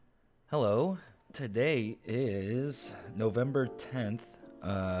Hello. Today is November 10th,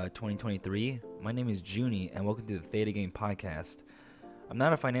 2023. My name is Junie, and welcome to the Theta Game Podcast. I'm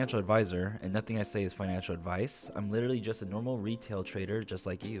not a financial advisor, and nothing I say is financial advice. I'm literally just a normal retail trader just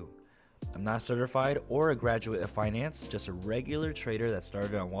like you. I'm not certified or a graduate of finance, just a regular trader that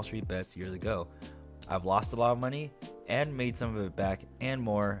started on Wall Street Bets years ago. I've lost a lot of money and made some of it back and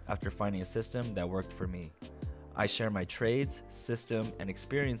more after finding a system that worked for me. I share my trades, system, and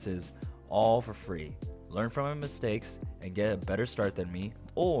experiences all for free. Learn from my mistakes and get a better start than me,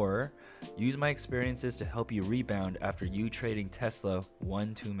 or use my experiences to help you rebound after you trading Tesla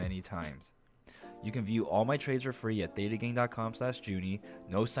one too many times. You can view all my trades for free at thetagang.com/Junie.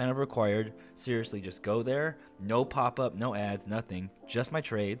 No sign up required. Seriously, just go there. No pop-up, no ads, nothing. Just my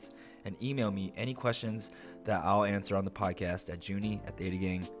trades. And email me any questions that I'll answer on the podcast at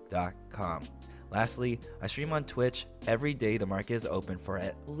junie@thetagang.com. Lastly, I stream on Twitch every day the market is open for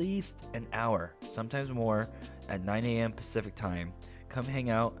at least an hour, sometimes more, at 9 a.m. Pacific time. Come hang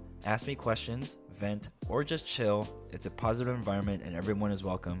out, ask me questions, vent, or just chill. It's a positive environment and everyone is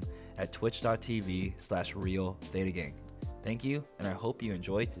welcome at twitch.tv/realthetagang. Thank you, and I hope you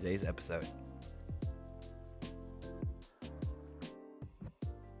enjoy today's episode.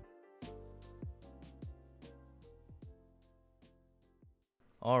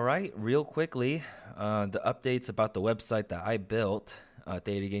 All right, real quickly, the updates about the website that I built,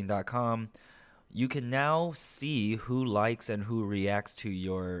 thetagang.com. You can now see who likes and who reacts to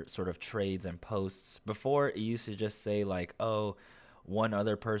your sort of trades and posts. Before, it used to just say like, oh, one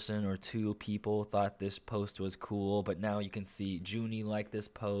other person or two people thought this post was cool, but now you can see Junie liked this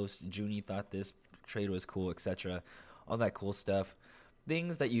post, Junie thought this trade was cool, etc. All that cool stuff.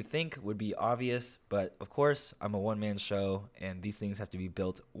 Things that you think would be obvious, but of course, I'm a one-man show, and these things have to be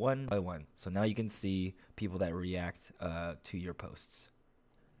built one by one. So now you can see people that react to your posts.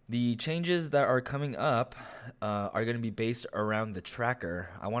 The changes that are coming up are going to be based around the tracker.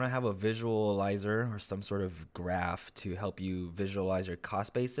 I want to have a visualizer or some sort of graph to help you visualize your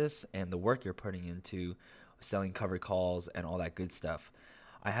cost basis and the work you're putting into selling covered calls and all that good stuff.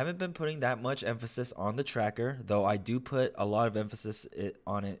 I haven't been putting that much emphasis on the tracker, though I do put a lot of emphasis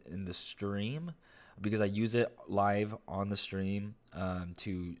on it in the stream because I use it live on the stream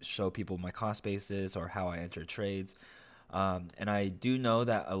to show people my cost basis or how I enter trades. And I do know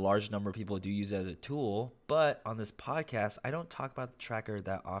that a large number of people do use it as a tool, but on this podcast, I don't talk about the tracker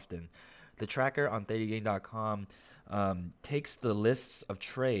that often. The tracker on thetagang.com takes the lists of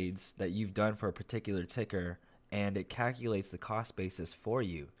trades that you've done for a particular ticker, and it calculates the cost basis for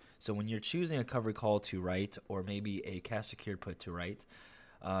you. So when you're choosing a covered call to write or maybe a cash secured put to write,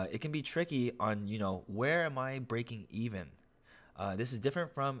 it can be tricky on, where am I breaking even? This is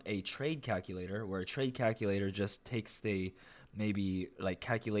different from a trade calculator, where a trade calculator just takes the maybe like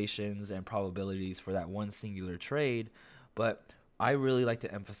calculations and probabilities for that one singular trade. But I really like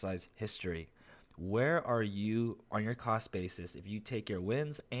to emphasize history. Where are you on your cost basis if you take your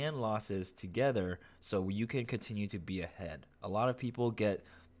wins and losses together so you can continue to be ahead? A lot of people get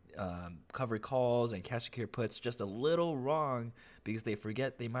covered calls and cash secure puts just a little wrong because they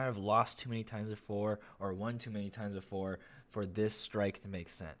forget they might have lost too many times before or won too many times before for this strike to make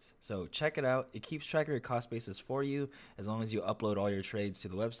sense. So check it out. It keeps track of your cost basis for you as long as you upload all your trades to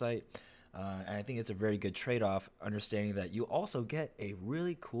the website. And I think it's a very good trade-off, understanding that you also get a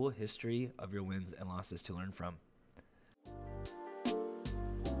really cool history of your wins and losses to learn from.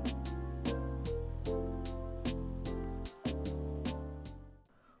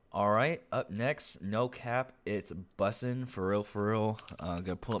 All right, up next, no cap. It's bussin' for real, for real. I'm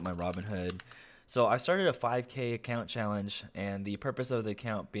gonna pull up my Robinhood. So I started a 5K account challenge, and the purpose of the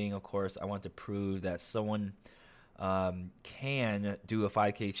account being, of course, I want to prove that someone can do a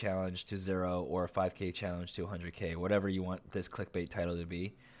 5K challenge to 0 or a 5K challenge to 100K, whatever you want this clickbait title to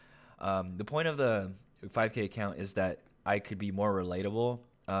be. The point of the 5K account is that I could be more relatable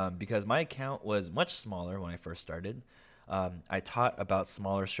because my account was much smaller when I first started. I taught about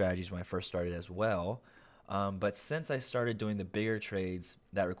smaller strategies when I first started as well. But since I started doing the bigger trades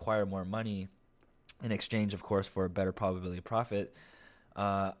that require more money in exchange, of course, for a better probability of profit,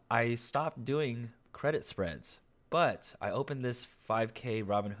 I stopped doing credit spreads. But I opened this 5K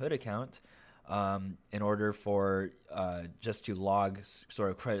Robinhood account in order for just to log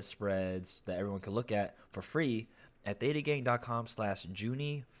sort of credit spreads that everyone can look at for free at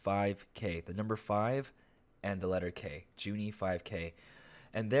thetagang.com/Junie5K, the number 5 and the letter K, Junie5K.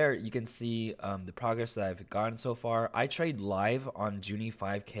 And there you can see the progress that I've gotten so far. I trade live on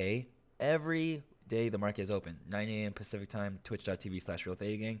Junie5K every day the market is open, 9 a.m. Pacific time,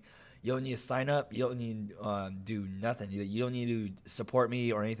 twitch.tv/realthetagang. You don't need to sign up. You don't need to do nothing. You don't need to support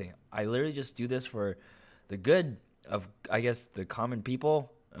me or anything. I literally just do this for the good of, I guess, the common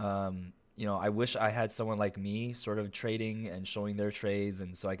people. I wish I had someone like me sort of trading and showing their trades,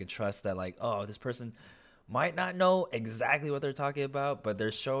 and so I could trust that, like, oh, this person might not know exactly what they're talking about, but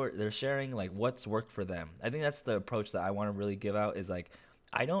they're sharing like what's worked for them. I think that's the approach that I want to really give out, is like,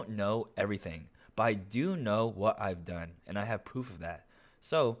 I don't know everything, but I do know what I've done, and I have proof of that.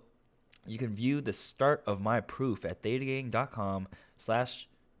 So you can view the start of my proof at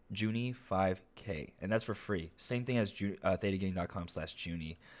thetagang.com/Junie5K, and that's for free. Same thing as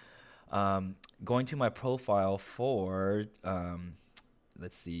thetagang.com/Junie. Going to my profile for,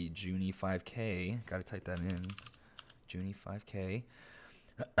 let's see, Junie5K. Got to type that in. Junie5K.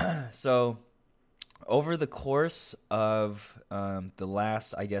 So over the course of the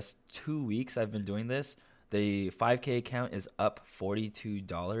last, I guess, 2 weeks I've been doing this, the 5K account is up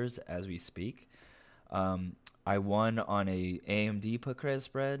 $42 as we speak. I won on a AMD put credit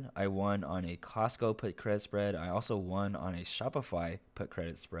spread. I won on a Costco put credit spread. I also won on a Shopify put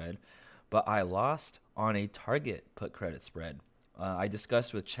credit spread. But I lost on a Target put credit spread. I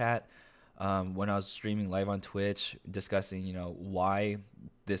discussed with chat when I was streaming live on Twitch, discussing, why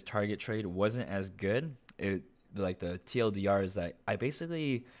this Target trade wasn't as good. Like the TLDR is that I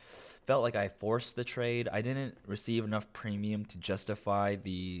basically felt like I forced the trade. I didn't receive enough premium to justify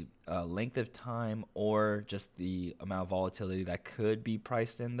the length of time or just the amount of volatility that could be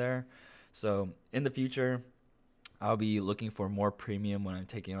priced in there. So in the future, I'll be looking for more premium when I'm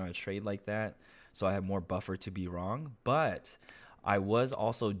taking on a trade like that, so I have more buffer to be wrong. But I was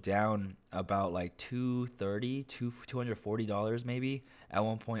also down about like $240 maybe at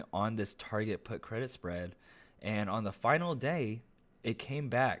one point on this Target put credit spread. And on the final day, it came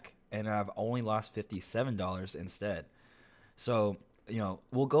back, and I've only lost $57 instead. So,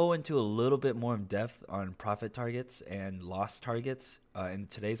 we'll go into a little bit more in depth on profit targets and loss targets in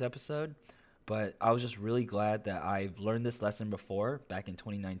today's episode. But I was just really glad that I've learned this lesson before, back in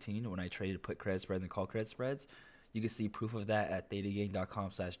 2019 when I traded put credit spreads and call credit spreads. You can see proof of that at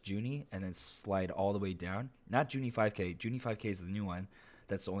thetagang.com/Junie, and then slide all the way down. Not Junie5K. Junie5K is the new one.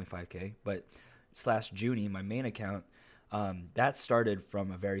 That's only 5K. But /Junie, my main account, that started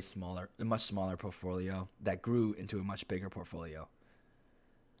from a much smaller portfolio that grew into a much bigger portfolio.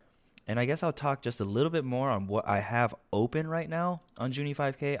 And I guess I'll talk just a little bit more on what I have open right now on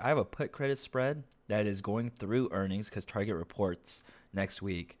Junie5K. I have a put credit spread that is going through earnings because Target reports next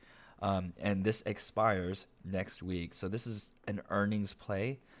week. And this expires next week. So this is an earnings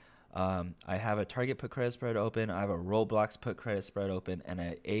play. I have a Target put credit spread open. I have a Roblox put credit spread open, and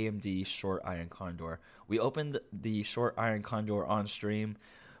an AMD short Iron Condor. We opened the short Iron Condor on stream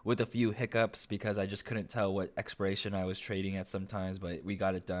with a few hiccups because I just couldn't tell what expiration I was trading at sometimes, but we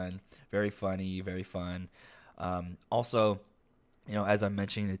got it done. Very funny, very fun. Also, as I'm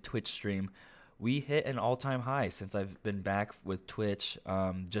mentioning the Twitch stream, we hit an all-time high since I've been back with Twitch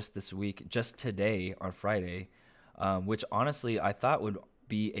just this week, just today on Friday, which honestly I thought would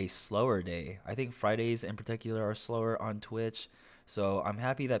be a slower day. I think Fridays in particular are slower on Twitch. So I'm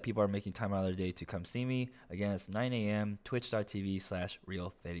happy that people are making time out of their day to come see me. Again, it's 9 a.m.,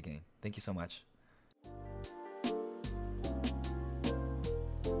 twitch.tv/RealThetaGang. Thank you so much.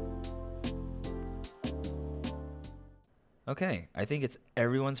 Okay, I think it's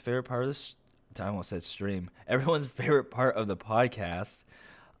everyone's favorite part of this. I almost said stream. Everyone's favorite part of the podcast.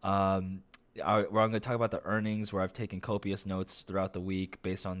 We're going to talk about the earnings, where I've taken copious notes throughout the week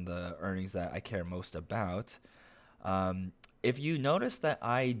based on the earnings that I care most about. If you notice that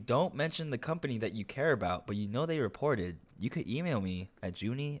I don't mention the company that you care about, but they reported, you could email me at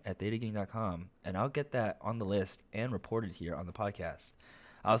junie@thetagang.com, and I'll get that on the list and reported here on the podcast.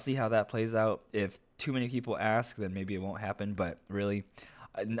 I'll see how that plays out. If too many people ask, then maybe it won't happen, but really,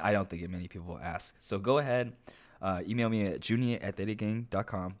 I don't think many people will ask. So go ahead, email me at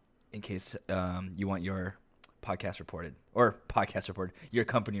junie@thetagang.com in case you want your your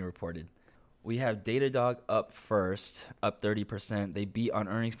company reported. We have Datadog up first, up 30%. They beat on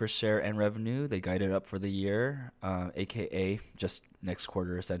earnings per share and revenue. They guided up for the year, aka just next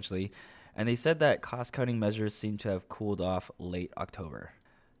quarter essentially. And they said that cost-cutting measures seem to have cooled off late October.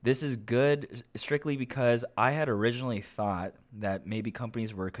 This is good strictly because I had originally thought that maybe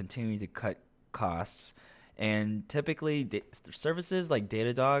companies were continuing to cut costs. And typically services like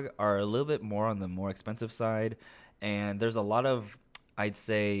Datadog are a little bit more on the more expensive side. And there's a lot of, I'd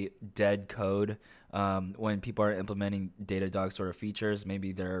say, dead code when people are implementing Datadog sort of features.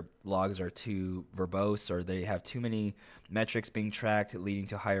 Maybe their logs are too verbose, or they have too many metrics being tracked, leading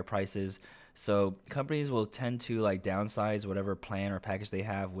to higher prices. So companies will tend to like downsize whatever plan or package they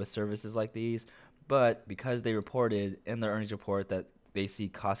have with services like these. But because they reported in their earnings report that they see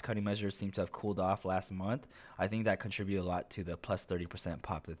cost cutting measures seem to have cooled off last month, I think that contributed a lot to the plus 30%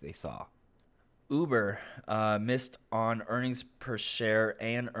 pop that they saw. Uber missed on earnings per share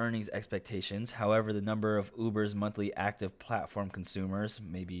and earnings expectations. However, the number of Uber's monthly active platform consumers,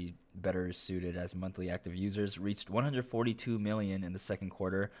 maybe better suited as monthly active users, reached 142 million in the second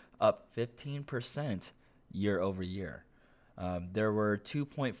quarter, up 15% year over year. There were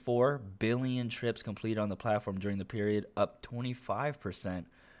 2.4 billion trips completed on the platform during the period, up 25%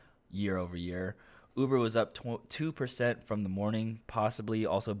 year over year. Uber was up 2% from the morning, possibly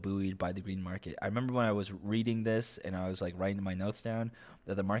also buoyed by the green market. I remember when I was reading this and I was like writing my notes down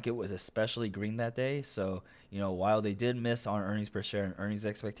that the market was especially green that day. So, while they did miss on earnings per share and earnings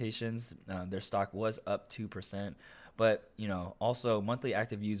expectations, their stock was up 2%. But, also monthly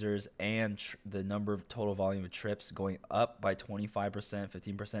active users and the number of total volume of trips going up by 25%,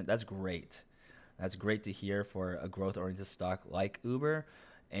 15%. That's great. That's great to hear for a growth-oriented stock like Uber.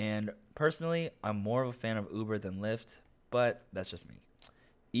 And personally, I'm more of a fan of Uber than Lyft, but that's just me.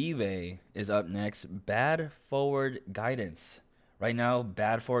 eBay is up next. Bad forward guidance. Right now,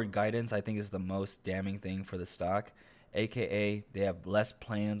 bad forward guidance I think is the most damning thing for the stock, aka they have less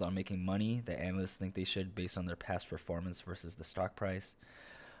plans on making money that analysts think they should based on their past performance versus the stock price.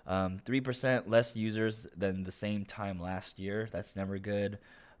 3% less users than the same time last year. That's never good.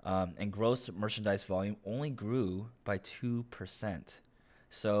 And gross merchandise volume only grew by 2%.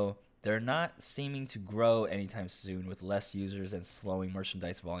 So they're not seeming to grow anytime soon with less users and slowing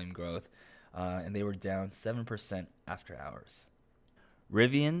merchandise volume growth. And they were down 7% after hours.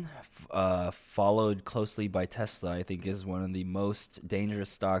 Rivian, followed closely by Tesla, I think is one of the most dangerous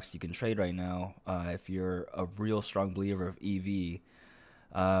stocks you can trade right now if you're a real strong believer of EV.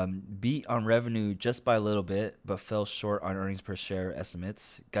 Beat on revenue just by a little bit, but fell short on earnings per share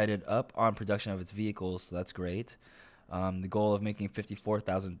estimates. Guided up on production of its vehicles, so that's great. The goal of making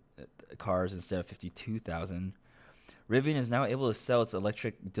 54,000 cars instead of 52,000. Rivian is now able to sell its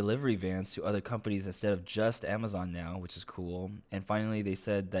electric delivery vans to other companies instead of just Amazon now, which is cool. And finally, they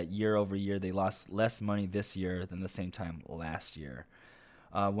said that year over year, they lost less money this year than the same time last year.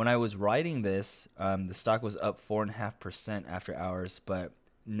 When I was writing this, the stock was up 4.5% after hours, but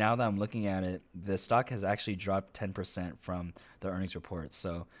now that I'm looking at it, the stock has actually dropped 10% from the earnings report.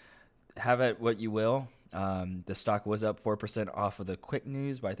 So have it what you will. The stock was up 4% off of the quick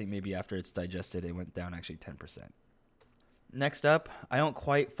news, but I think maybe after it's digested, it went down actually 10%. Next up, I don't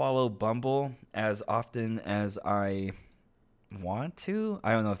quite follow Bumble as often as I want to.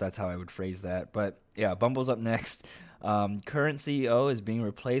 I don't know if that's how I would phrase that, but yeah, Bumble's up next. Current CEO is being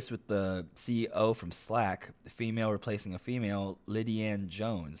replaced with the CEO from Slack, female replacing a female, Lydianne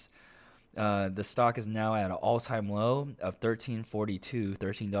Jones. The stock is now at an all-time low of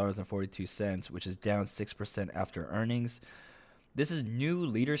 $13.42, which is down 6% after earnings. This is new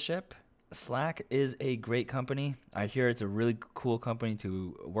leadership. Slack is a great company. I hear it's a really cool company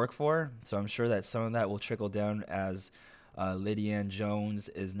to work for, so I'm sure that some of that will trickle down as Lydianne Jones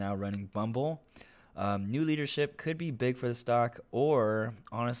is now running Bumble. New leadership could be big for the stock, or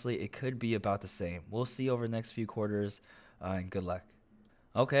honestly, it could be about the same. We'll see over the next few quarters, and good luck.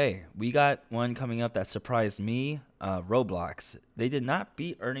 Okay, we got one coming up that surprised me, Roblox. They did not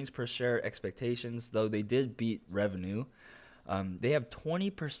beat earnings per share expectations, though they did beat revenue. They have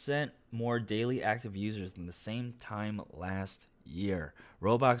 20% more daily active users than the same time last year.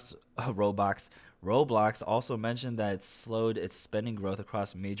 Roblox also mentioned that it slowed its spending growth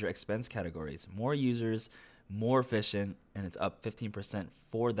across major expense categories. More users, more efficient, and it's up 15%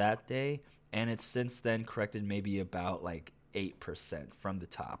 for that day. And it's since then corrected maybe about like 8% from the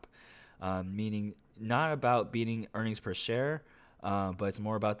top, meaning not about beating earnings per share, but it's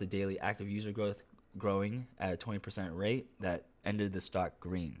more about the daily active user growth growing at a 20% rate that ended the stock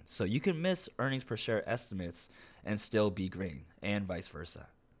green. So you can miss earnings per share estimates and still be green, and vice versa.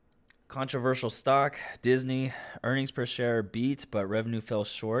 Controversial stock, Disney. Earnings per share beat, but revenue fell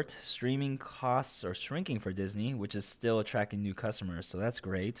short. Streaming costs are shrinking for Disney, which is still attracting new customers, so that's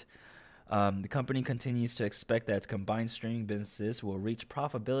great. The company continues to expect that its combined streaming businesses will reach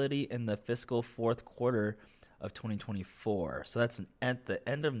profitability in the fiscal fourth quarter of 2024. So that's at the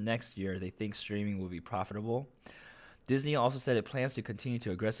end of next year, they think streaming will be profitable. Disney also said it plans to continue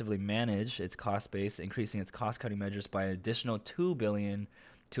to aggressively manage its cost base, increasing its cost-cutting measures by an additional $2 billion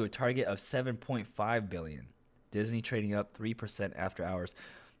to a target of $7.5 billion. Disney trading up 3% after hours.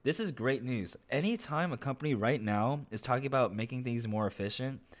 This is great news. Anytime a company right now is talking about making things more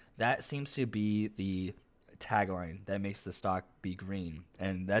efficient, that seems to be the tagline that makes the stock be green.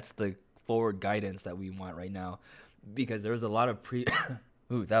 And that's the forward guidance that we want right now, because there's a lot of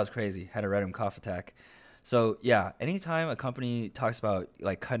ooh, that was crazy. Had a random cough attack. So yeah, anytime a company talks about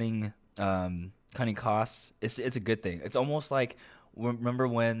like cutting costs, it's a good thing. It's almost like, remember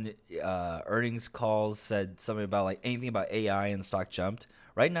when earnings calls said something about like anything about AI and the stock jumped.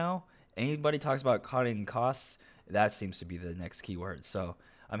 Right now, anybody talks about cutting costs, that seems to be the next keyword. So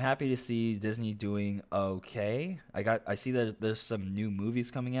I'm happy to see Disney doing okay. I see that there's some new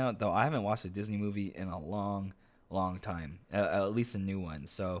movies coming out, though I haven't watched a Disney movie in a long time, at least a new one.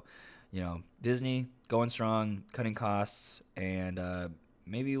 So, Disney going strong, cutting costs, and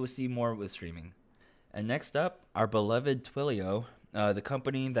maybe we'll see more with streaming. And next up, our beloved Twilio, the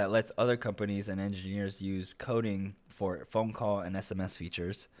company that lets other companies and engineers use coding for phone call and SMS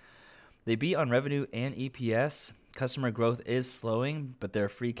features. They beat on revenue and EPS. Customer growth is slowing, but they're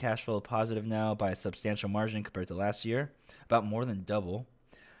free cash flow positive now by a substantial margin compared to last year, about more than double.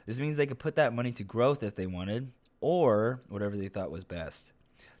 This means they could put that money to growth if they wanted, or whatever they thought was best.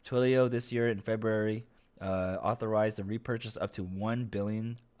 Twilio this year in February authorized the repurchase up to $1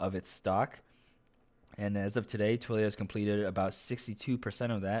 billion of its stock. And as of today, Twilio has completed about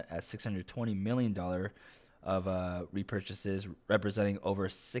 62% of that at $620 million of repurchases, representing over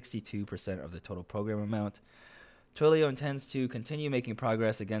 62% of the total program amount. Twilio intends to continue making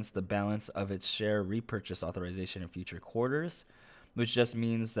progress against the balance of its share repurchase authorization in future quarters, which just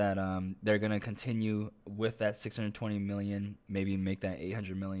means that they're going to continue with that $620 million, maybe make that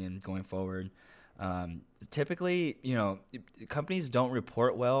 $800 million going forward. Typically, companies don't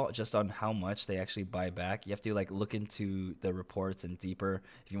report well just on how much they actually buy back. You have to look into the reports and deeper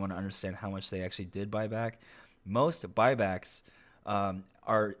if you want to understand how much they actually did buy back. Most buybacks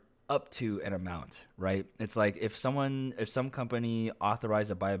are up to an amount, right? It's like if some company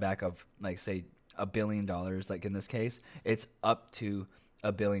authorized a buyback of say $1 billion, like in this case, it's up to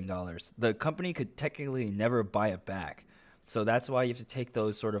 $1 billion. The company could technically never buy it back. So that's why you have to take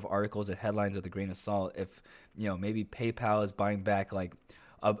those sort of articles and headlines with a grain of salt. If maybe PayPal is buying back like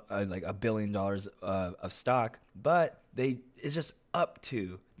 $1 billion of stock, but it's just up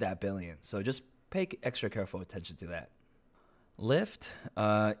to that billion. So just pay extra careful attention to that. Lyft,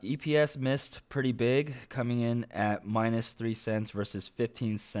 EPS missed pretty big, coming in at minus 3 cents versus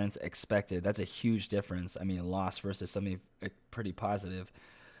 15 cents expected. That's a huge difference. I mean, a loss versus something pretty positive.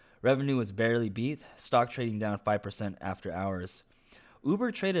 Revenue was barely beat, stock trading down 5% after hours.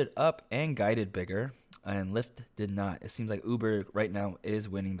 Uber traded up and guided bigger, and Lyft did not. It seems like Uber right now is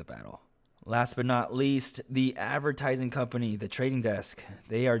winning the battle. Last but not least, the advertising company, The Trading Desk,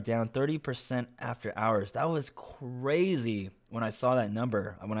 they are down 30% after hours. That was crazy when I saw that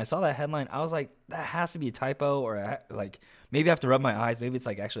number. When I saw that headline, I was like, that has to be a typo, or maybe I have to rub my eyes. Maybe it's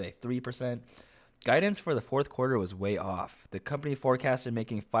actually like 3%. Guidance for the fourth quarter was way off. The company forecasted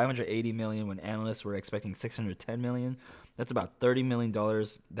making $580 million when analysts were expecting $610 million. That's about $30 million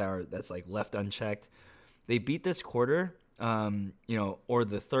that's left unchecked. They beat this quarter, or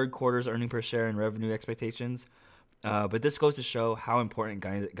the third quarter's earnings per share and revenue expectations. But this goes to show how important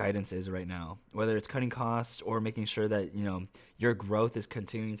guidance is right now, whether it's cutting costs or making sure that, your growth is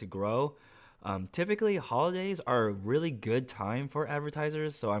continuing to grow. Typically, holidays are a really good time for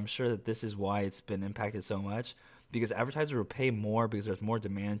advertisers, so I'm sure that this is why it's been impacted so much, because advertisers will pay more because there's more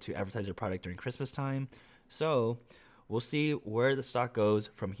demand to advertise their product during Christmas time. So we'll see where the stock goes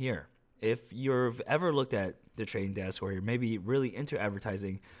from here. If you've ever looked at The Trading Desk, or you're maybe really into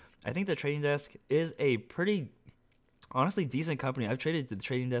advertising, I think The Trading Desk is a pretty, honestly, decent company. I've traded The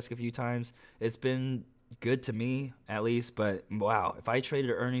Trading Desk a few times. It's been good to me, at least, but wow, if I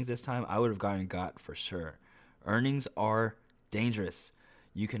traded earnings this time, I would have gotten got for sure. Earnings are dangerous.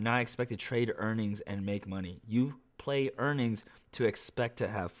 You cannot expect to trade earnings and make money. You play earnings to expect to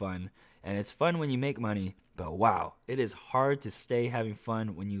have fun, and it's fun when you make money, but wow, it is hard to stay having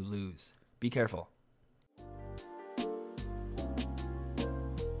fun when you lose. Be careful.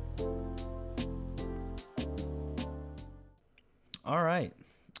 All right.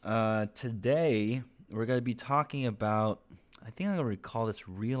 Today, we're going to be talking about, I think I'm going to call this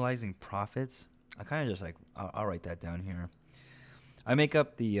realizing profits. I kind of just I'll write that down here. I make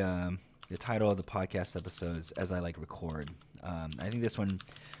up the title of the podcast episodes as I record. I think this one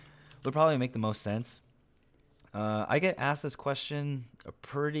would probably make the most sense. I get asked this question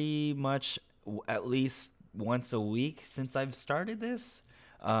pretty much at least once a week since I've started this,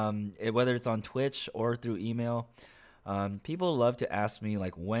 whether it's on Twitch or through email. People love to ask me,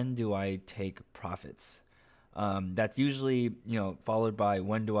 when do I take profits? That's usually, followed by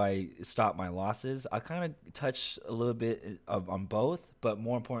when do I stop my losses? I kind of touch a little bit on both, but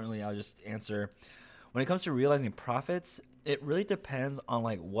more importantly, I'll just answer when it comes to realizing profits. It really depends on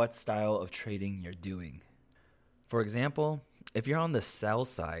like what style of trading you're doing. For example, if you're on the sell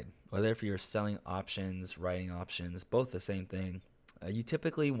side, whether if you're selling options, writing options, both the same thing, you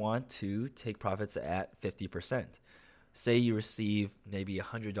typically want to take profits at 50%. Say you receive maybe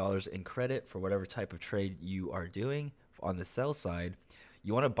 $100 in credit for whatever type of trade you are doing on the sell side,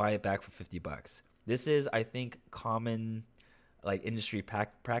 you want to buy it back for 50 bucks. This is, I think, common like industry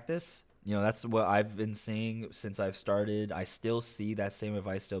practice. That's what I've been seeing since I've started. I still see that same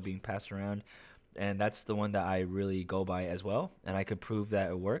advice still being passed around, and that's the one that I really go by as well, and I could prove that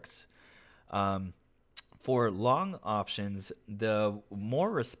it works. Um, for long options, the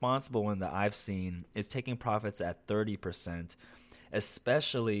more responsible one that I've seen is taking profits at 30%,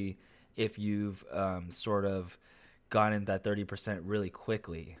 especially if you've sort of gotten that 30% really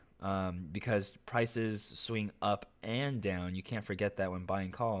quickly. Because prices swing up and down. You can't forget that when buying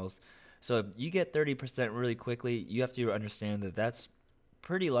calls. So if you get 30% really quickly, you have to understand that that's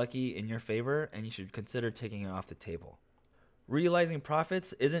pretty lucky in your favor, and you should consider taking it off the table. Realizing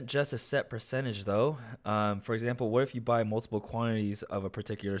profits isn't just a set percentage, though. For example, what if you buy multiple quantities of a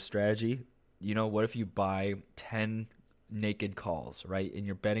particular strategy? What if you buy 10 naked calls, right? And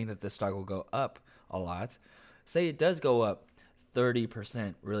you're betting that the stock will go up a lot. Say it does go up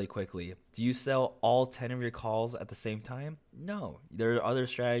 30% really quickly. Do you sell all 10 of your calls at the same time? No. There are other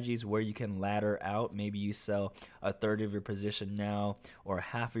strategies where you can ladder out. Maybe you sell a third of your position now or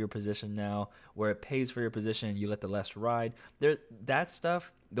half of your position now, where it pays for your position and you let the rest ride. That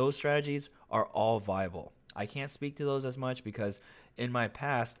stuff, those strategies are all viable. I can't speak to those as much because in my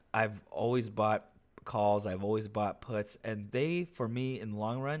past, I've always bought calls, I've always bought puts, and they, for me, in the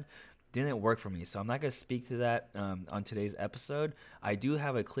long run, didn't work for me. So I'm not going to speak to that on today's episode. I do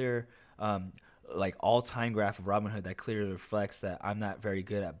have a clear all-time graph of Robinhood that clearly reflects that I'm not very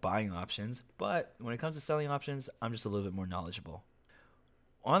good at buying options. But when it comes to selling options, I'm just a little bit more knowledgeable.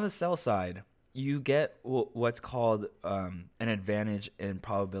 On the sell side, you get what's called an advantage in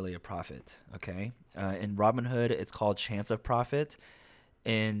probability of profit. Okay, in Robinhood, it's called chance of profit.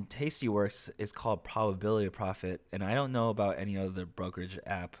 In Tastyworks, it's called probability of profit, and I don't know about any other brokerage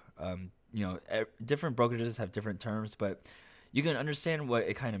app. Different brokerages have different terms, but you can understand what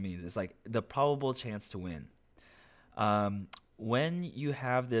it kind of means. It's like the probable chance to win. When you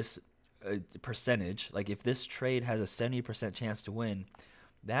have this percentage, like if this trade has a 70% chance to win,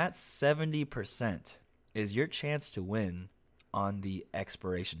 that 70% is your chance to win on the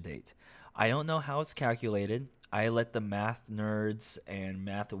expiration date. I don't know how it's calculated. I let the math nerds and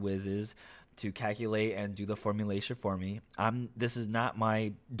math whizzes to calculate and do the formulation for me. This is not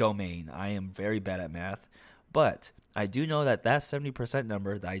my domain. I am very bad at math, but I do know that 70%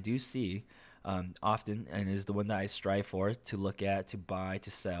 number that I do see often and is the one that I strive for to look at, to buy,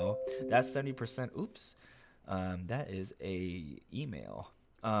 to sell. That 70%. Oops, that is a email.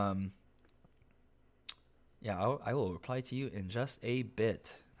 I will reply to you in just a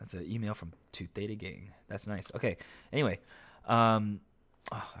bit. That's an email to Theta Gang. That's nice. Okay. Anyway, I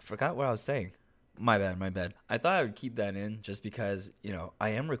forgot what I was saying. My bad. I thought I would keep that in just because, I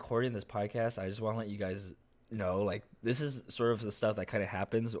am recording this podcast. I just want to let you guys know, like, this is sort of the stuff that kind of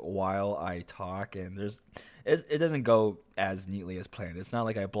happens while I talk, and it doesn't go as neatly as planned. It's not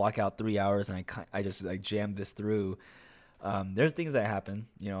like I block out 3 hours and I just like jam this through. There's things that happen.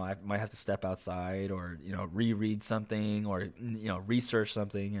 I might have to step outside or, reread something or, research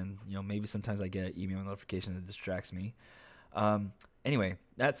something. And, maybe sometimes I get an email notification that distracts me. Anyway,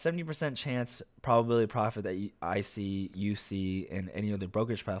 that 70% chance probability of profit that you see in any of the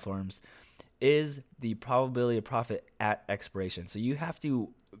brokerage platforms is the probability of profit at expiration. So you have to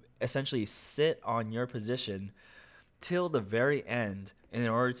essentially sit on your position till the very end in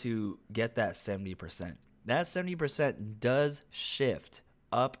order to get that 70%. That 70% does shift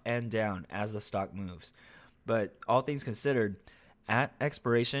up and down as the stock moves. But all things considered, at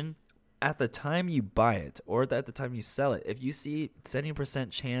expiration, at the time you buy it or at the time you sell it, if you see 70%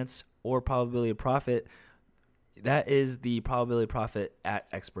 chance or probability of profit, that is the probability of profit at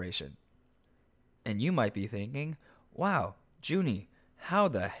expiration. And you might be thinking, wow, Junie, how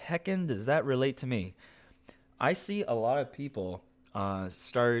the heckin' does that relate to me? I see a lot of people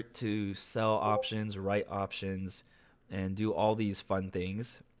start to sell options, write options, and do all these fun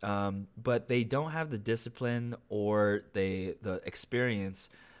things. But they don't have the discipline or the experience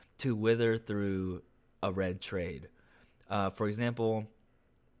to wither through a red trade. For example,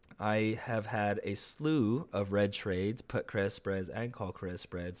 I have had a slew of red trades, put credit spreads and call credit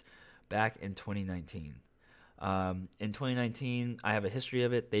spreads, back in 2019. In 2019, I have a history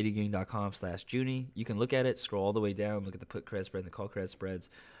of it, thetagang.com/Junie. You can look at it, scroll all the way down, look at the put credit spread and the call credit spreads.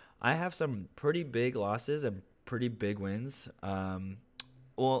 I have some pretty big losses and pretty big wins.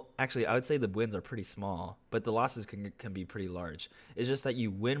 Well, actually, I would say the wins are pretty small, but the losses can be pretty large. It's just that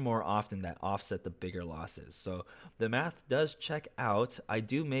you win more often that offset the bigger losses. So the math does check out. I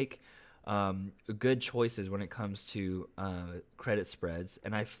do make good choices when it comes to credit spreads,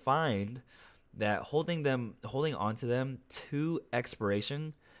 and I find that holding on to them to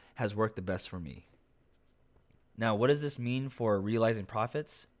expiration has worked the best for me. Now, what does this mean for realizing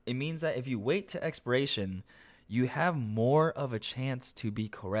profits? It means that if you wait to expiration, you have more of a chance to be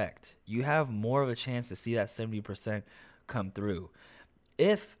correct. You have more of a chance to see that 70% come through.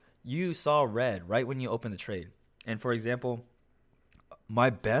 If you saw red right when you open the trade, and for example, my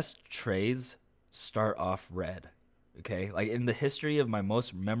best trades start off red. Okay, like in the history of my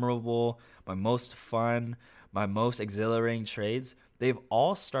most memorable, my most fun, my most exhilarating trades, they've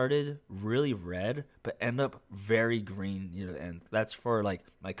all started really red, but end up very green near the end. That's for like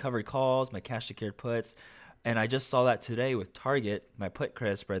my covered calls, my cash secured puts. And I just saw that today with Target, my put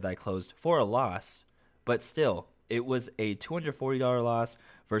credit spread that I closed for a loss, but still, it was a $240 loss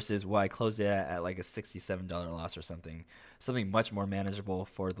versus what I closed it at like a $67 loss or something much more manageable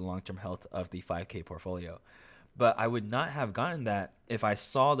for the long-term health of the 5K portfolio. But I would not have gotten that if I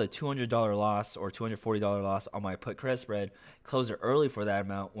saw the $200 loss or $240 loss on my put credit spread, close it early for that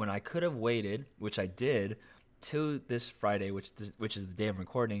amount when I could have waited, which I did, to this Friday, which is the day I'm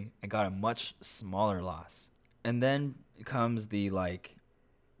recording, and got a much smaller loss. And then comes the like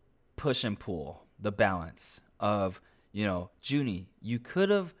push and pull, the balance of, Junie, you could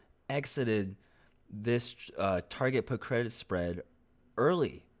have exited this Target put credit spread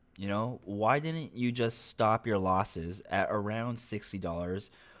early. Why didn't you just stop your losses at around $60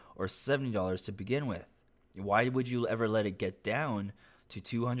 or $70 to begin with? Why would you ever let it get down to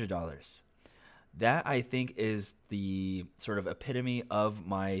 $200? That, I think, is the sort of epitome of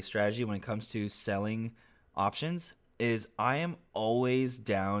my strategy when it comes to selling options, is I am always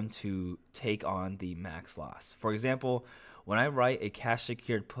down to take on the max loss. For example, when I write a cash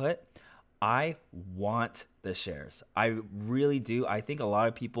secured put, I want the shares. I really do. I think a lot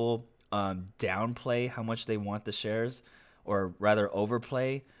of people downplay how much they want the shares, or rather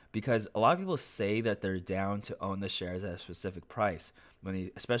overplay, because a lot of people say that they're down to own the shares at a specific price,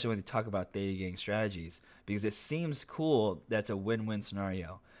 especially when they talk about theta gang strategies, because it seems cool that's a win-win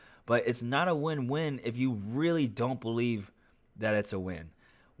scenario. But it's not a win-win if you really don't believe that it's a win.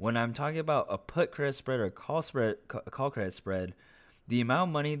 When I'm talking about a put credit spread or a call credit spread, the amount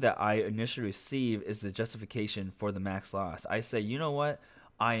of money that I initially receive is the justification for the max loss. I say, you know what?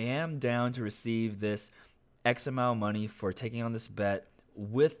 I am down to receive this X amount of money for taking on this bet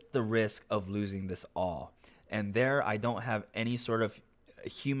with the risk of losing this all. And there, I don't have any sort of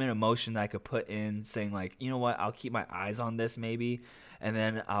human emotion that I could put in saying like, you know what? I'll keep my eyes on this maybe, and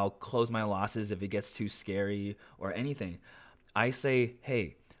then I'll close my losses if it gets too scary or anything. I say,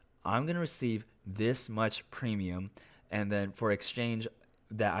 hey, I'm going to receive this much premium, and then for exchange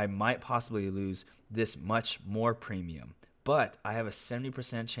that I might possibly lose this much more premium. But I have a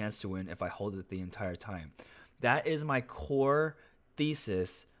 70% chance to win if I hold it the entire time. That is my core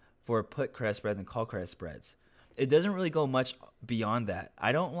thesis for put credit spreads and call credit spreads. It doesn't really go much beyond that.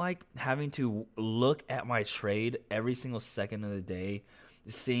 I don't like having to look at my trade every single second of the day,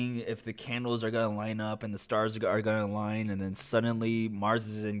 seeing if the candles are going to line up and the stars are going to align, and then suddenly Mars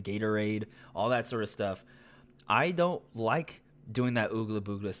is in Gatorade, all that sort of stuff. I don't like doing that oogla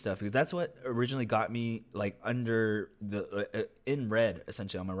boogla stuff, because that's what originally got me like under the in red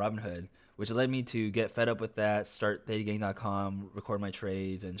essentially on my Robinhood, which led me to get fed up with that, start thetagang.com, record my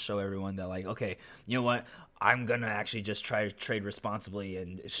trades, and show everyone that like, okay, you know what, I'm gonna actually just try to trade responsibly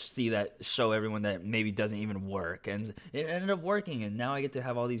and show everyone that maybe doesn't even work. And it ended up working, and now I get to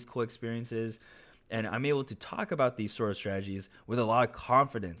have all these cool experiences, and I'm able to talk about these sort of strategies with a lot of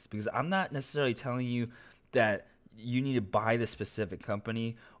confidence, because I'm not necessarily telling you that you need to buy this specific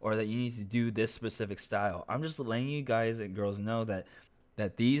company or that you need to do this specific style. I'm just letting you guys and girls know that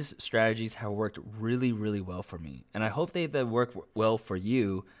these strategies have worked really, really well for me. And I hope they work well for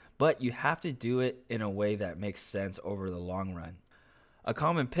you, but you have to do it in a way that makes sense over the long run. A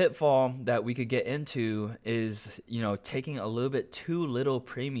common pitfall that we could get into is, taking a little bit too little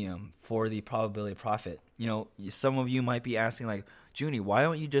premium for the probability of profit. Some of you might be asking like, Junie, why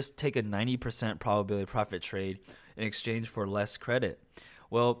don't you just take a 90% probability of profit trade in exchange for less credit?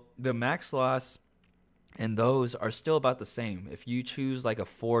 Well, the max loss and those are still about the same. If you choose like a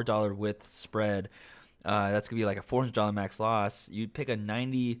 $4 width spread, that's going to be like a $400 max loss. You pick a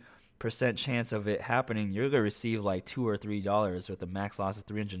 90% chance of it happening, you're going to receive like $2 or $3 with a max loss of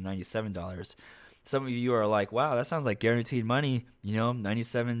 $397. Some of you are like, wow, that sounds like guaranteed money,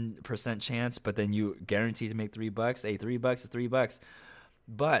 97% chance, but then you guaranteed to make $3. Hey, $3 is $3.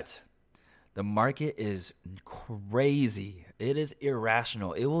 But the market is crazy. It is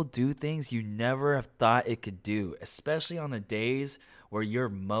irrational. It will do things you never have thought it could do, especially on the days where you're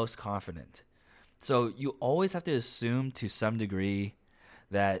most confident. So you always have to assume to some degree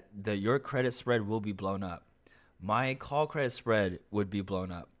that your credit spread will be blown up. My call credit spread would be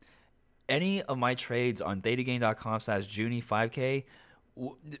blown up. Any of my trades on ThetaGain.com/Junie5K,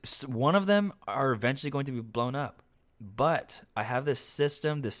 one of them are eventually going to be blown up. But I have this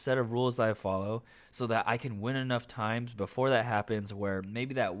system, this set of rules that I follow so that I can win enough times before that happens where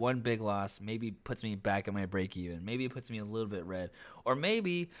maybe that one big loss maybe puts me back at my break even. Maybe it puts me a little bit red. Or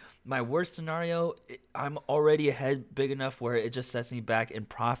maybe my worst scenario, I'm already ahead big enough where it just sets me back in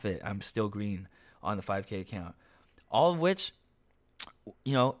profit. I'm still green on the 5K account. All of which,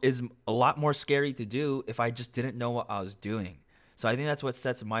 is a lot more scary to do if I just didn't know what I was doing. So I think that's what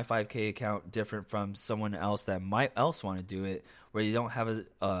sets my 5K account different from someone else that might else want to do it, where you don't have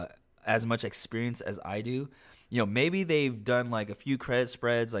as much experience as I do. Maybe they've done like a few credit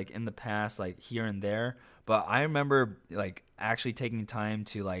spreads like in the past, like here and there. But I remember like actually taking time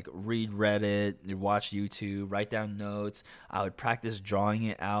to like read Reddit, watch YouTube, write down notes. I would practice drawing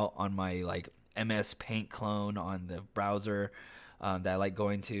it out on my like MS Paint clone on the browser that I like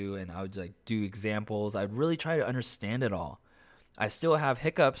going to, and I would like do examples. I'd really try to understand it all. I still have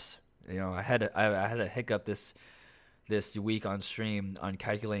hiccups. I had a hiccup this week on stream on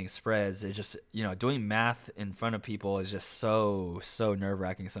calculating spreads. It's just, doing math in front of people is just so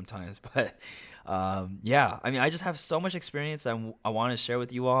nerve-wracking sometimes. But yeah, I mean, I just have so much experience I want to share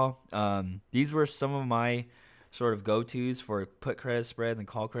with you all. These were some of my sort of go-tos for put credit spreads and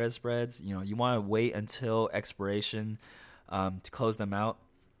call credit spreads. You want to wait until expiration to close them out.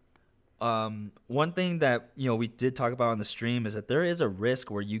 One thing that, we did talk about on the stream is that there is a risk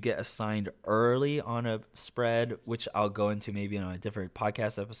where you get assigned early on a spread, which I'll go into maybe on a different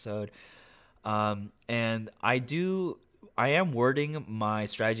podcast episode. And I am wording my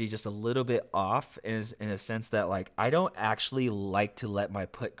strategy just a little bit off in a sense that like, I don't actually like to let my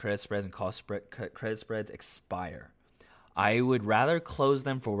put credit spreads and call credit spreads expire. I would rather close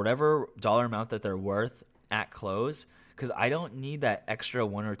them for whatever dollar amount that they're worth at close, because I don't need that extra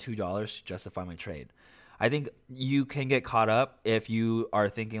 $1 or $2 to justify my trade. I think you can get caught up if you are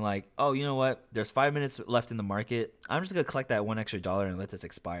thinking like, oh, you know what? There's 5 minutes left in the market. I'm just going to collect that $1 extra and let this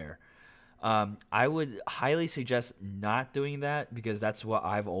expire. I would highly suggest not doing that, because that's what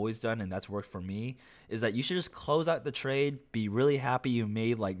I've always done and that's worked for me, is that you should just close out the trade, be really happy you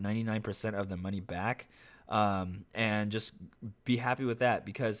made like 99% of the money back, and just be happy with that.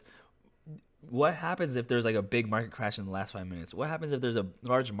 Because what happens if there's like a big market crash in the last 5 minutes? What happens if there's a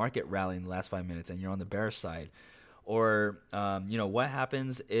large market rally in the last 5 minutes and you're on the bearish side? Or, what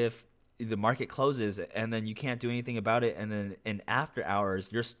happens if the market closes and then you can't do anything about it, and then in after hours,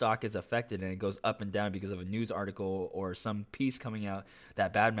 your stock is affected and it goes up and down because of a news article or some piece coming out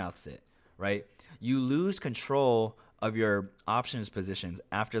that badmouths it, right? You lose control of your options positions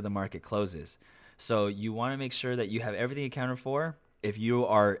after the market closes. So you want to make sure that you have everything accounted for. If you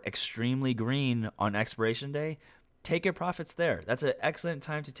are extremely green on expiration day, take your profits there. That's an excellent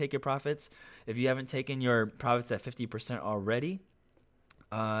time to take your profits if you haven't taken your profits at 50% already.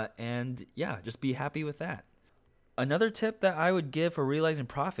 And yeah, just be happy with that. Another tip that I would give for realizing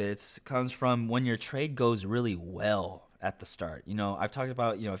profits comes from when your trade goes really well at the start. I've talked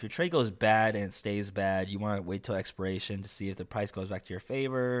about, if your trade goes bad and it stays bad, you want to wait till expiration to see if the price goes back to your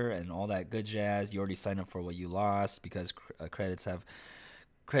favor and all that good jazz. You already signed up for what you lost, because credit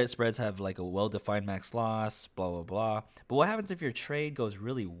spreads have like a well-defined max loss, blah, blah, blah. But what happens if your trade goes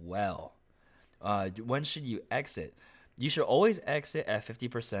really well? When should you exit? You should always exit at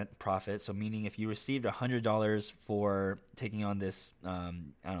 50% profit. So meaning if you received $100 for taking on this,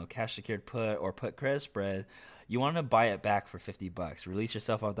 cash secured put or put credit spread, you want to buy it back for $50. Release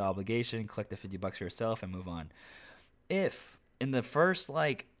yourself off the obligation, collect the $50 for yourself, and move on. If in the first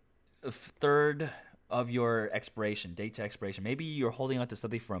third of your expiration, date to expiration, maybe you're holding on to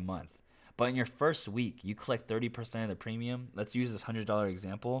something for a month, but in your first week you collect 30% of the premium. Let's use this $100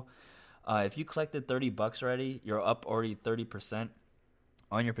 example. If you collected $30 already, you're up already 30%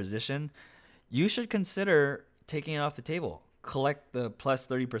 on your position. You should consider taking it off the table. Collect the plus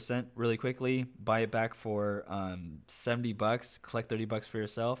 30% really quickly, buy it back for $70, collect $30 for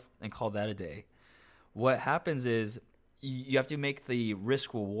yourself, and call that a day. What happens is you have to make the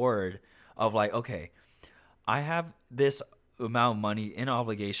risk reward of like, okay, I have this amount of money in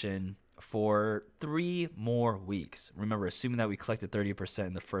obligation for 3 more weeks. Remember, assuming that we collected 30%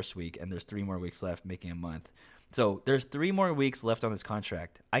 in the first week and there's 3 more weeks left, making a month. So there's 3 more weeks left on this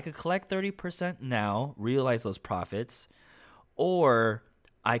contract. I could collect 30% now, realize those profits, or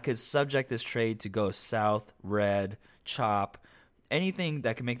I could subject this trade to go south, red, chop, anything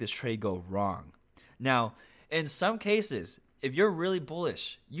that can make this trade go wrong. Now, in some cases, if you're really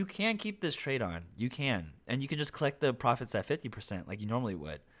bullish, you can keep this trade on. You can. And you can just collect the profits at 50% like you normally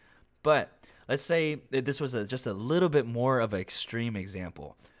would. But let's say that this was just a little bit more of an extreme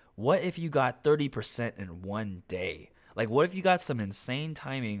example. What if you got 30% in one day? Like, what if you got some insane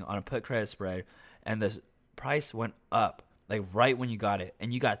timing on a put credit spread and the price went up, like right when you got it,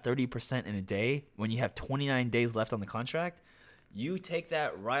 and you got 30% in a day when you have 29 days left on the contract? You take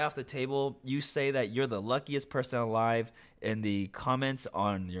that right off the table. You say that you're the luckiest person alive in the comments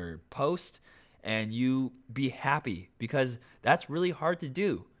on your post, and you be happy because that's really hard to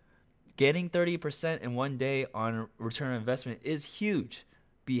do. Getting 30% in one day on return on investment is huge.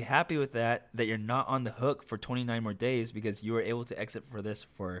 Be happy with that you're not on the hook for 29 more days because you were able to exit for this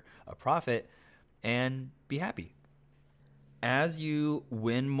for a profit, and be happy. As you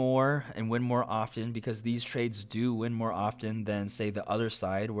win more and win more often, because these trades do win more often than, say, the other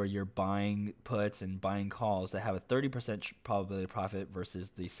side where you're buying puts and buying calls that have a 30% probability of profit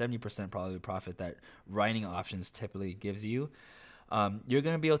versus the 70% probability of profit that writing options typically gives you, you're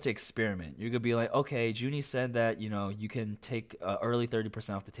going to be able to experiment. You're going to be like, okay, Junie said that, you can take early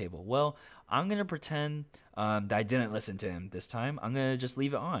 30% off the table. Well, I'm going to pretend that I didn't listen to him this time. I'm going to just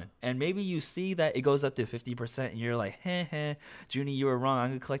leave it on. And maybe you see that it goes up to 50% and you're like, Junie, you were wrong. I'm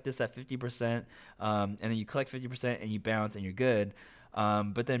going to collect this at 50%. And then you collect 50% and you bounce and you're good.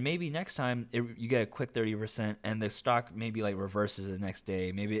 But then maybe next time you get a quick 30% and the stock maybe like reverses the next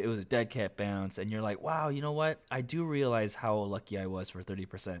day. Maybe it was a dead cat bounce and you're like, wow, you know what? I do realize how lucky I was for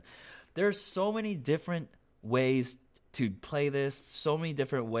 30%. There's so many different ways to play this, so many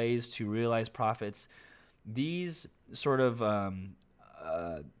different ways to realize profits. These sort of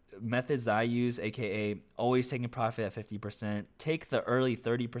methods that I use, aka always taking profit at 50%, take the early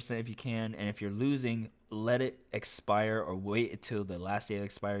 30% if you can, and if you're losing, let it expire or wait until the last day of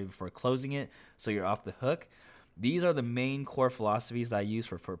expiry before closing it so you're off the hook. These are the main core philosophies that I use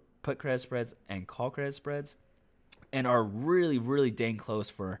for put credit spreads and call credit spreads, and are really, really dang close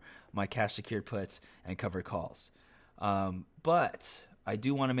for my cash secured puts and covered calls. But I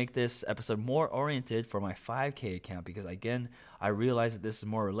do want to make this episode more oriented for my 5K account because, again, I realize that this is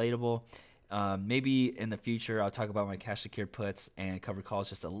more relatable. Maybe in the future, I'll talk about my cash secured puts and covered calls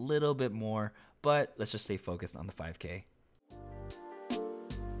just a little bit more, but let's just stay focused on the 5K.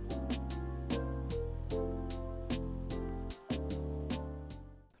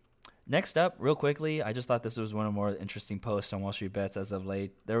 Next up, real quickly, I just thought this was one of the more interesting posts on Wall Street Bets as of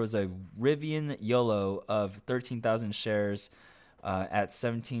late. There was a Rivian YOLO of 13,000 shares at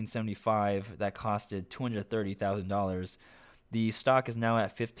 $17.75 that costed $230,000. The stock is now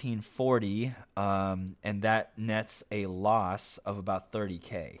at $15.40, and that nets a loss of about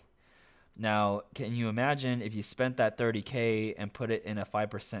 $30K. Now, can you imagine if you spent that $30K and put it in a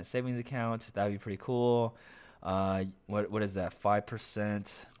 5% savings account? That would be pretty cool. What is that?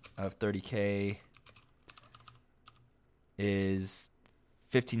 5% of $30K is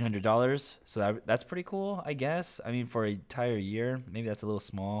 $1,500. So that's pretty cool, I guess. I mean, for an entire year, maybe that's a little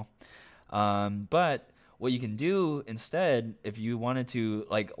small. But what you can do instead, if you wanted to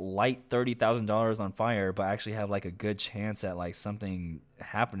like light $30,000 on fire, but actually have like a good chance at like something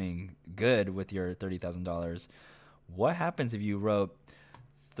happening good with your $30,000, what happens if you wrote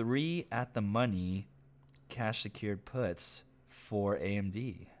 3 at the money cash secured puts for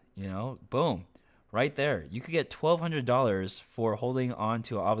AMD? Boom, right there. You could get $1,200 for holding on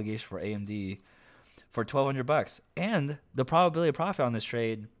to an obligation for AMD for $1,200, and the probability of profit on this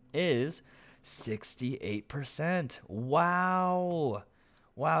trade is 68%. Wow,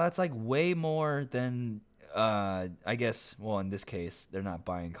 that's like way more than I guess. Well, in this case, they're not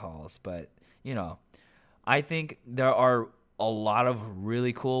buying calls, but I think there are a lot of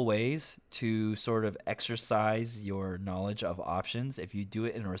really cool ways to sort of exercise your knowledge of options if you do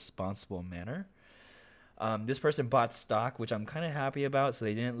it in a responsible manner. This person bought stock, which I'm kind of happy about, so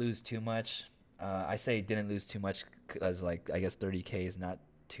they didn't lose too much. I say didn't lose too much because, like, I guess 30K is not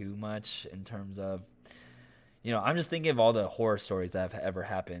too much in terms of, I'm just thinking of all the horror stories that have ever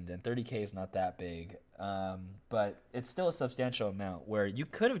happened, and 30K is not that big. But it's still a substantial amount where you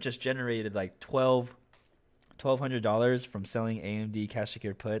could have just generated like $1,200 from selling AMD cash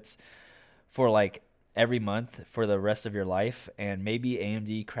secured puts for like every month for the rest of your life, and maybe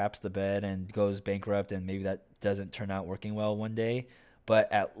AMD craps the bed and goes bankrupt, and maybe that doesn't turn out working well one day.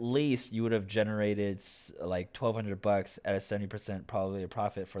 but at least you would have generated like $1,200 at a 70% probably a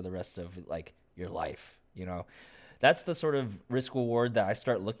profit for the rest of like your life. That's the sort of risk reward that I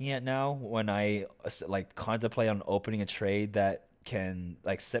start looking at now when I like contemplate on opening a trade that can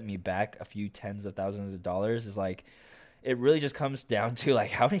like set me back a few tens of thousands of dollars. Is like it really just comes down to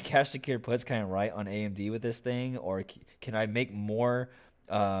like how many cash secured puts can I write on AMD with this thing, or can I make more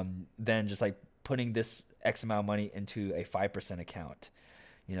than just like putting this X amount of money into a 5% account,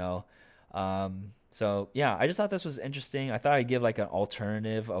 you know? So yeah, I just thought this was interesting. I thought I'd give like an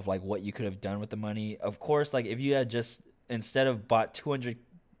alternative of like what you could have done with the money. Of course, like if you had just instead of bought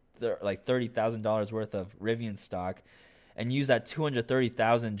 $30,000 worth of Rivian stock and use that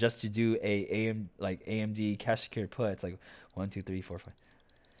 230,000 just to do AMD cash secured puts, like 1, 2, 3, 4,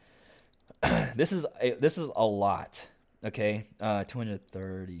 5. This is a lot. Okay,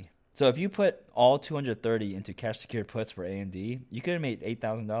 230. So if you put all 230 into cash secured puts for AMD, you could have made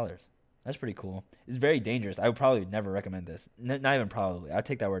 $8,000. That's pretty cool. It's very dangerous. I would probably never recommend this. Not even probably. I'll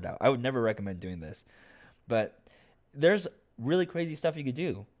take that word out. I would never recommend doing this. But there's really crazy stuff you could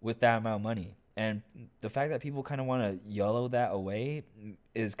do with that amount of money. And the fact that people kind of want to YOLO that away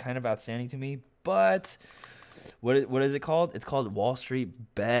is kind of outstanding to me. But what is it called? It's called Wall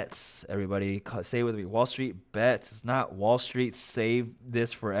Street Bets, everybody. Say it with me. Wall Street Bets. It's not Wall Street save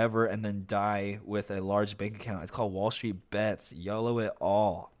this forever and then die with a large bank account. It's called Wall Street Bets. YOLO it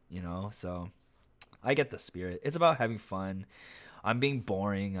all. So I get the spirit. It's about having fun. I'm being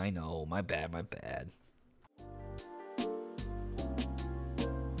boring. I know. My bad.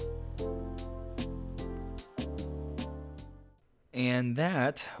 And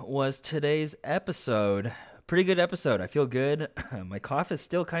that was today's episode. Pretty good episode. I feel good. My cough is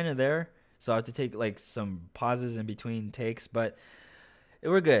still kind of there, so I have to take like some pauses in between takes, but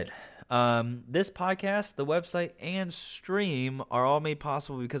we're good. This podcast, the website, and stream are all made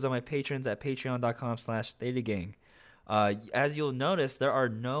possible because of my patrons at patreon.com/ThetaGang. As you'll notice, there are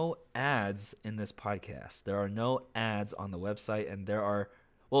no ads in this podcast. There are no ads on the website, and there are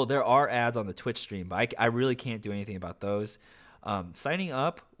ads on the Twitch stream, but I really can't do anything about those. Signing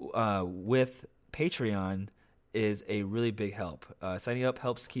up with Patreon is a really big help. Signing up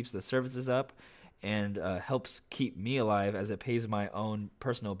helps keeps the services up and helps keep me alive as it pays my own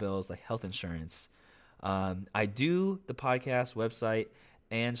personal bills like health insurance. I do the podcast, website,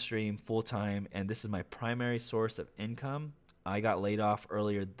 and stream full-time, and this is my primary source of income. I got laid off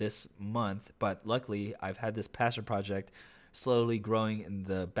earlier this month, but luckily I've had this passion project slowly growing in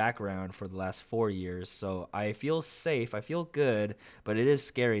the background for the last 4 years, so I feel safe, I feel good, but it is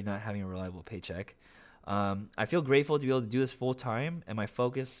scary not having a reliable paycheck. I feel grateful to be able to do this full time, and my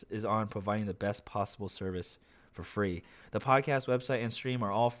focus is on providing the best possible service for free. The podcast, website, and stream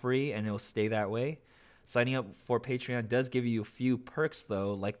are all free, and it will stay that way. Signing up for Patreon does give you a few perks,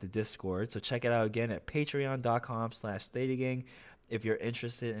 though, like the Discord. So check it out again at patreon.com/ThetaGang if you're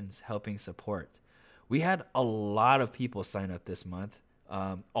interested in helping support. We had a lot of people sign up this month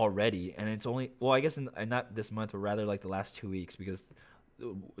already, and it's only, well, I guess not this month, but rather like the last 2 weeks, because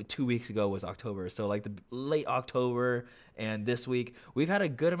 2 weeks ago was October. So like the late October and this week, we've had a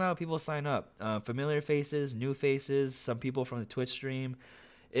good amount of people sign up. Familiar faces, new faces, some people from the Twitch stream.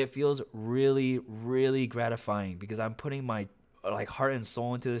 It feels really, really gratifying because I'm putting my like heart and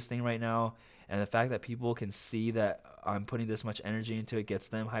soul into this thing right now. And the fact that people can see that I'm putting this much energy into it gets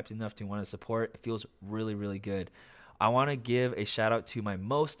them hyped enough to want to support. It feels really, really good. I want to give a shout out to my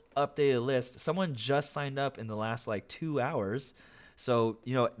most updated list. Someone just signed up in the last like 2 hours. So,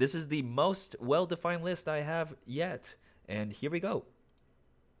 this is the most well-defined list I have yet. And here we go.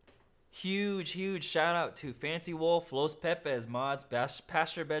 Huge shout out to Fancy Wolf, Los Pepes, Mods,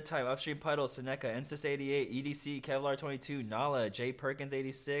 Pasture Bedtime, Upstream Puddle, Seneca, Ensis88, EDC, Kevlar22, Nala, J Perkins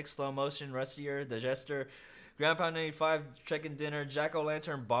 86, Slow Motion, Rustier, The Jester, Grandpa 95, Chicken Dinner,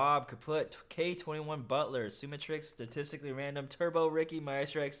 Jack-O-Lantern, Bob, Kaput, K21 Butler, Summatrix, Statistically Random, Turbo Ricky,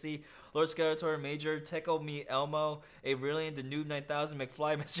 Maestro XC, Lord Skeletor, Major, Techo Me, Elmo, Avrilian, Danube 9000,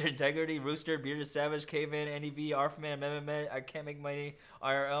 McFly, Mr. Integrity, Rooster, Bearded Savage, Caveman, Andy V, Arfman, Mehmet, I Can't Make Money,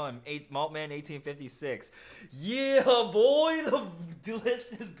 IRL, and Maltman 1856. Yeah, boy, the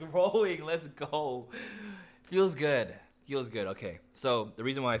list is growing. Let's go. Feels good. Okay, so the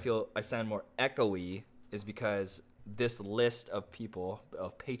reason why I feel I sound more echoey is because this list of people,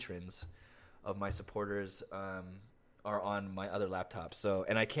 of patrons, of my supporters, are on my other laptop. So,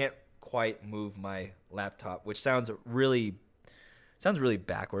 and I can't quite move my laptop, which sounds really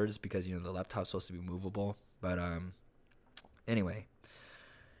backwards because the laptop's supposed to be movable. But anyway,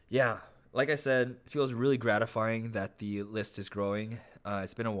 yeah, like I said, it feels really gratifying that the list is growing.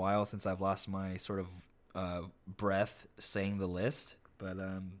 It's been a while since I've lost my sort of breath saying the list, but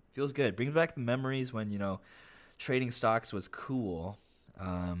feels good. Brings back the memories when trading stocks was cool.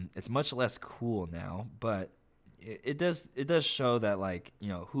 It's much less cool now, but it does show that like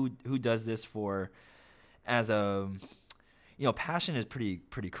who does this for as a passion is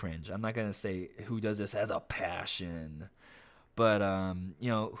pretty cringe. I'm not gonna say who does this as a passion, but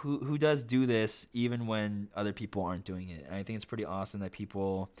who does do this even when other people aren't doing it. And I think it's pretty awesome that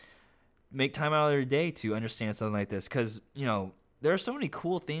people make time out of their day to understand something like this, because there are so many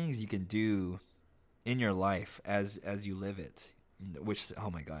cool things you can do in your life as you live it. Which,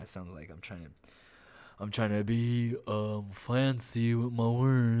 oh my god, it sounds like I'm trying to be fancy with my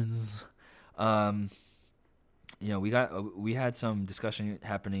words. We had some discussion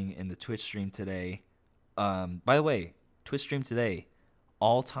happening in the Twitch stream today. By the way, Twitch stream today,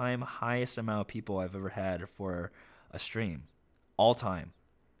 all-time highest amount of people I've ever had for a stream, all time.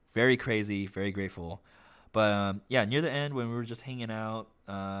 Very crazy, very grateful. But near the end when we were just hanging out,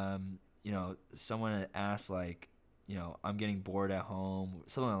 someone had asked like, I'm getting bored at home,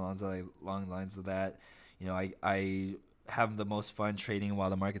 something along the lines of that. I have the most fun trading while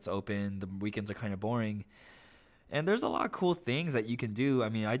the market's open. The weekends are kind of boring. And there's a lot of cool things that you can do. I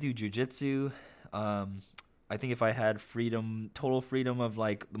mean, I do jujitsu. I think if I had total freedom of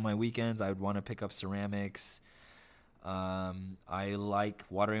like my weekends, I would want to pick up ceramics. I like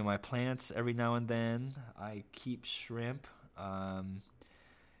watering my plants every now and then. I keep shrimp.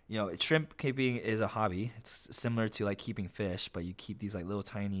 Shrimp keeping is a hobby. It's similar to like keeping fish, but you keep these like little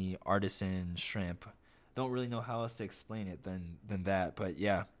tiny artisan shrimp. Don't really know how else to explain it than that, but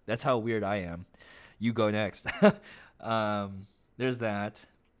yeah, that's how weird I am. You go next. There's that.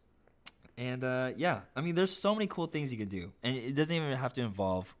 And I mean, there's so many cool things you can do, and it doesn't even have to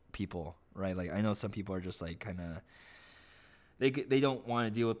involve people, right? Like I know some people are just like kind of they don't want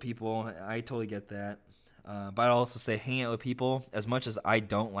to deal with people. I totally get that. But I'd also say hanging out with people, as much as I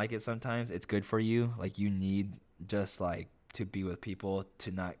don't like it sometimes, it's good for you. Like you need just like to be with people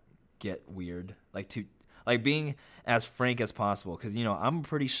to not get weird, like being as frank as possible. Because I'm a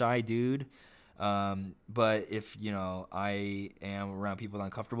pretty shy dude. But if I am around people that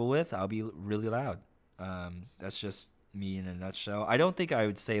I'm comfortable with, I'll be really loud. That's just me in a nutshell. I don't think I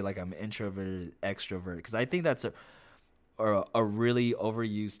would say like I'm introverted, extrovert, because I think that's a really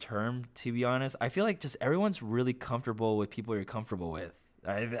overused term, to be honest. I feel like just everyone's really comfortable with people you're comfortable with.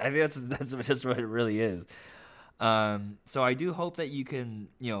 I think that's just what it really is. So I do hope that you can,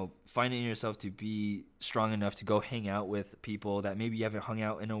 find it in yourself to be strong enough to go hang out with people that maybe you haven't hung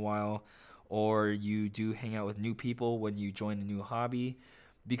out in a while, or you do hang out with new people when you join a new hobby,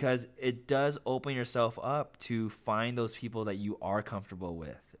 because it does open yourself up to find those people that you are comfortable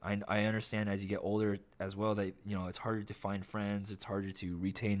with. I understand as you get older as well that, it's harder to find friends. It's harder to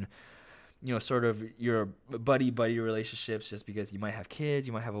retain, sort of your buddy relationships, just because you might have kids,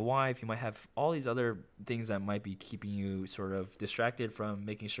 you might have a wife, you might have all these other things that might be keeping you sort of distracted from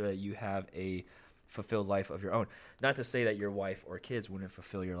making sure that you have a fulfilled life of your own. Not to say that your wife or kids wouldn't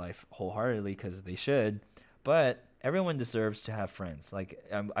fulfill your life wholeheartedly, because they should, but everyone deserves to have friends. Like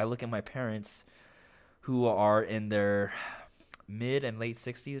I look at my parents who are in their mid and late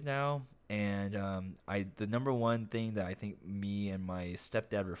 60s now, and the number one thing that I think me and my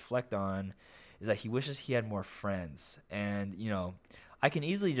stepdad reflect on is that he wishes he had more friends. And I can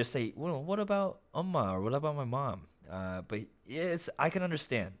easily just say, well, what about Amma, or what about my mom? But I can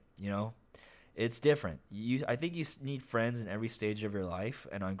understand. It's different. I think you need friends in every stage of your life,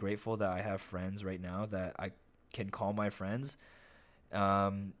 and I'm grateful that I have friends right now that I can call my friends,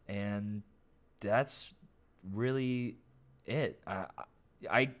 and that's really it.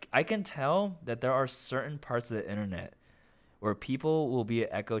 I can tell that there are certain parts of the internet where people will be an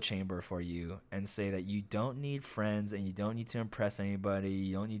echo chamber for you and say that you don't need friends and you don't need to impress anybody,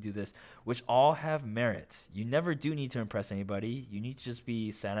 you don't need to do this, which all have merit. You never do need to impress anybody. You need to just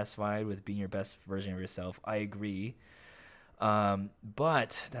be satisfied with being your best version of yourself. I agree.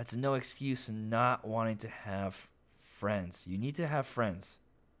 But that's no excuse not wanting to have friends. You need to have friends.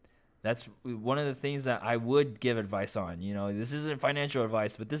 That's one of the things that I would give advice on. This isn't financial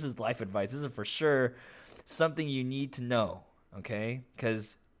advice, but this is life advice. This is for sure something you need to know, okay?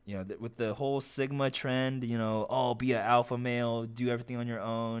 Because, with the whole Sigma trend, be an alpha male, do everything on your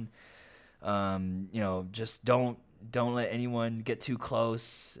own. Just don't let anyone get too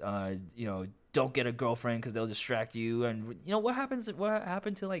close. Don't get a girlfriend because they'll distract you. And what happened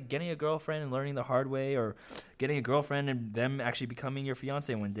to like getting a girlfriend and learning the hard way, or getting a girlfriend and them actually becoming your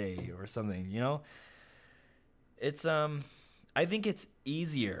fiance one day or something? It's I think it's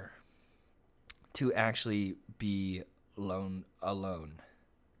easier to actually be alone.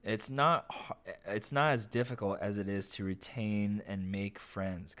 it's not as difficult as it is to retain and make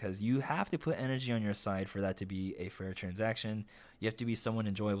friends, because you have to put energy on your side for that to be a fair transaction. You have to be someone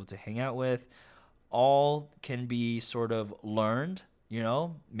enjoyable to hang out with. All can be sort of learned.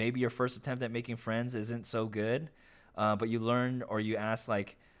 Maybe your first attempt at making friends isn't so good, but you learn, or you ask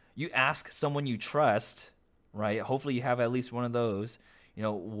someone you trust, right? Hopefully you have at least one of those,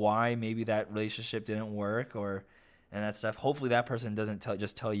 why maybe that relationship didn't work, or and that stuff. Hopefully that person doesn't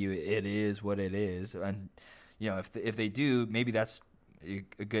just tell you it is what it is. And if they do, maybe that's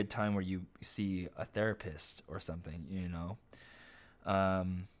a good time where you see a therapist or something.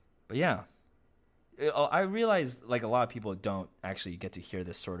 But yeah, I realize like a lot of people don't actually get to hear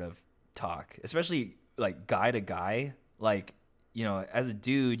this sort of talk, especially like guy to guy. Like, as a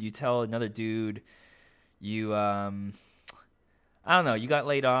dude, you tell another dude you I don't know, you got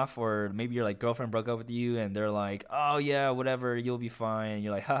laid off, or maybe your like girlfriend broke up with you, and they're like, "Oh yeah, whatever, you'll be fine." And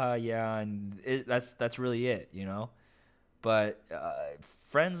you're like, "Haha, yeah," and that's really it. But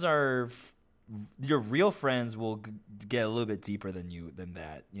friends are your real friends will get a little bit deeper than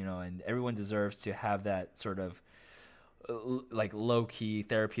that, and everyone deserves to have that sort of like low key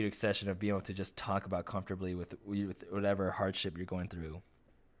therapeutic session of being able to just talk about comfortably with whatever hardship you're going through.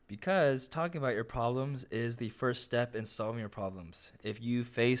 Because talking about your problems is the first step in solving your problems. If you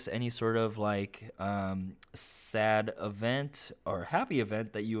face any sort of like sad event or happy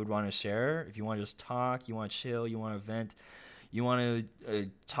event that you would want to share, if you want to just talk, you want to chill, you want to vent, you want to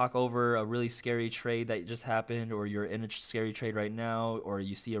talk over a really scary trade that just happened, or you're in a scary trade right now, or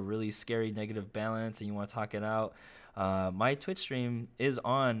you see a really scary negative balance and you want to talk it out, my Twitch stream is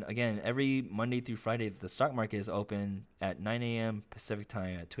on, again, every Monday through Friday. The stock market is open at 9 a.m. Pacific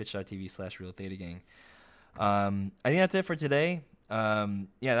time at twitch.tv/RealThetaGang. I think that's it for today. That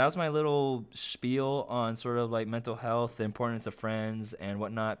was my little spiel on sort of like mental health, the importance of friends and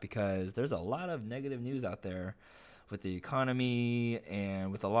whatnot, because there's a lot of negative news out there with the economy and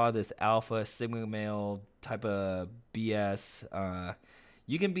with a lot of this alpha, sigma male type of BS.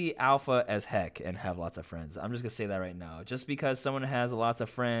 You can be alpha as heck and have lots of friends. I'm just going to say that right now. Just because someone has lots of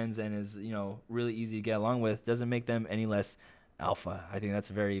friends and is, really easy to get along with doesn't make them any less alpha. I think that's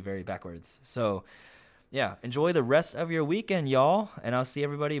very, very backwards. So, yeah, enjoy the rest of your weekend, y'all. And I'll see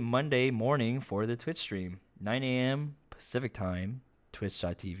everybody Monday morning for the Twitch stream. 9 a.m. Pacific time,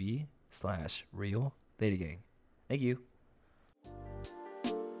 twitch.tv/RealThetaGang. Thank you.